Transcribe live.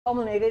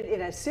Culminated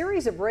in a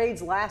series of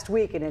raids last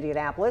week in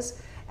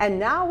Indianapolis, and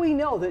now we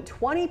know that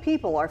 20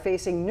 people are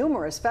facing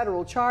numerous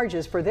federal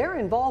charges for their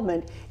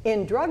involvement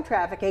in drug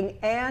trafficking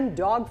and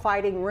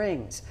dogfighting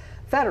rings.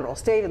 Federal,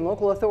 state, and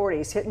local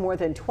authorities hit more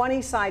than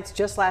 20 sites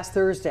just last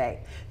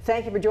Thursday.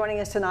 Thank you for joining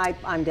us tonight.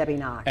 I'm Debbie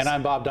Knox. And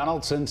I'm Bob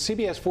Donaldson.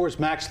 CBS 4's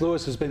Max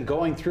Lewis has been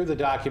going through the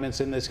documents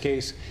in this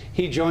case.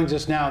 He joins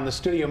us now in the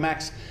studio.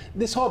 Max,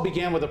 this all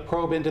began with a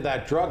probe into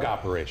that drug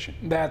operation.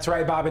 That's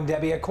right, Bob and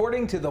Debbie.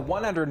 According to the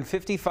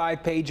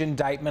 155-page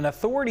indictment,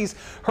 authorities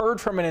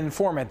heard from an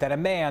informant that a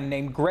man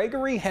named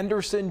Gregory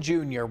Henderson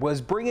Jr.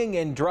 was bringing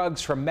in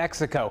drugs from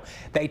Mexico.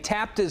 They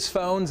tapped his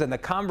phones, and the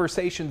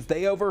conversations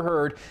they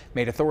overheard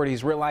made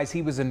authorities realize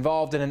he was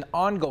involved in an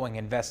ongoing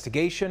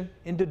investigation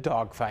into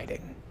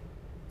dogfighting.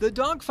 The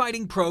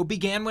dogfighting probe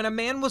began when a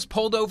man was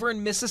pulled over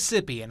in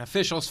Mississippi and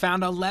officials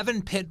found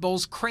 11 pit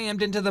bulls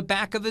crammed into the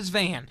back of his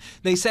van.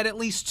 They said at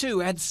least 2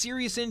 had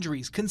serious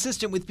injuries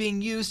consistent with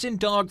being used in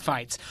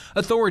dogfights.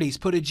 Authorities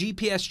put a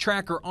GPS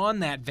tracker on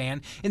that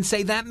van and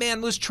say that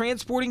man was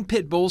transporting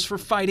pit bulls for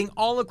fighting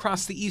all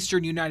across the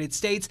eastern United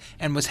States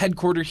and was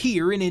headquartered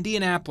here in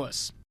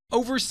Indianapolis.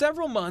 Over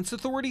several months,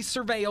 authorities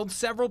surveilled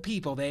several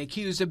people they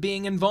accused of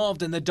being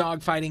involved in the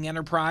dogfighting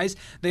enterprise.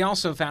 They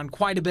also found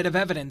quite a bit of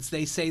evidence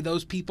they say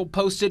those people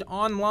posted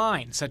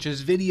online, such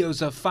as videos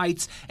of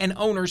fights and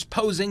owners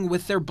posing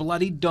with their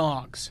bloodied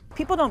dogs.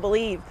 People don't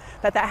believe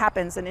that that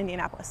happens in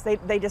Indianapolis.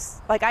 They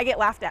just, like, I get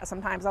laughed at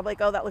sometimes. I'm like,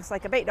 oh, that looks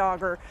like a bait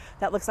dog, or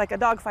that looks like a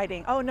dog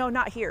fighting. Oh, no,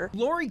 not here.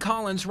 Lori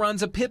Collins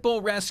runs a pit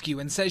bull rescue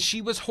and says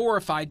she was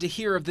horrified to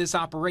hear of this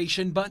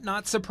operation, but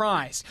not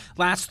surprised.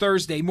 Last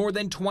Thursday, more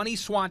than 20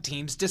 SWAT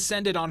teams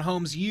descended on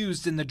homes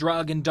used in the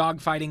drug and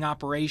dogfighting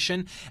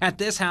operation. At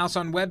this house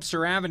on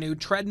Webster Avenue,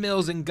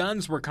 treadmills and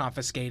guns were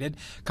confiscated.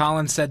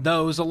 Collins said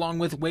those, along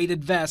with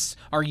weighted vests,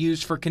 are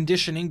used for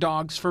conditioning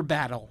dogs for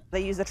battle.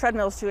 They use the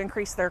treadmills to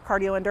increase their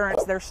cardio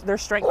endurance, their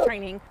strength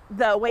training.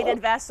 The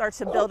weighted vests are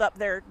to build up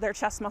their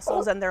chest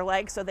muscles and their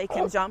legs so they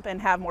can jump and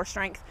have more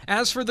strength.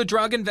 As for the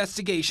drug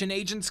investigation,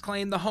 agents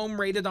claim the home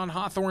raided on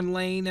Hawthorne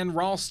Lane and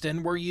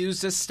Ralston were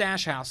used as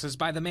stash houses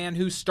by the man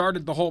who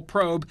started the whole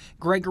probe,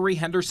 Gregory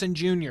Henderson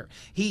Jr.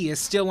 He is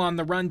still on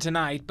the run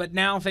tonight, but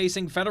now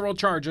facing federal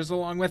charges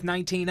along with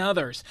 19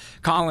 others.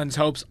 Collins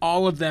hopes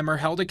all of them are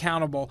held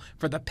accountable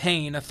for the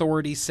pain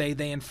authorities say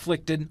they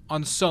inflicted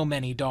on so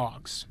many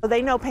dogs.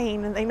 They know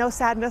pain and they know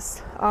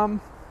sadness.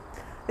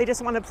 They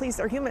just want to please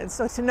their humans.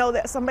 So to know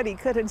that somebody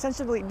could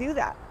intentionally do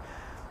that,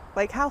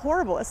 like, how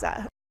horrible is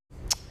that?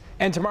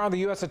 And tomorrow, the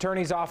U.S.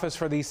 Attorney's Office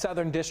for the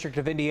Southern District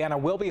of Indiana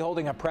will be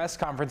holding a press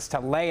conference to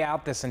lay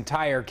out this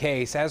entire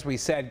case. As we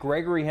said,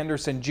 Gregory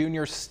Henderson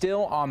Jr.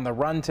 still on the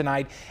run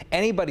tonight.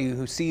 Anybody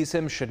who sees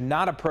him should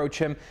not approach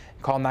him.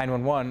 Call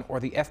 911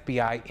 or the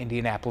FBI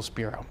Indianapolis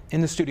Bureau.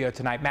 In the studio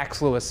tonight,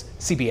 Max Lewis,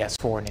 CBS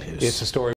 4 News. It's a story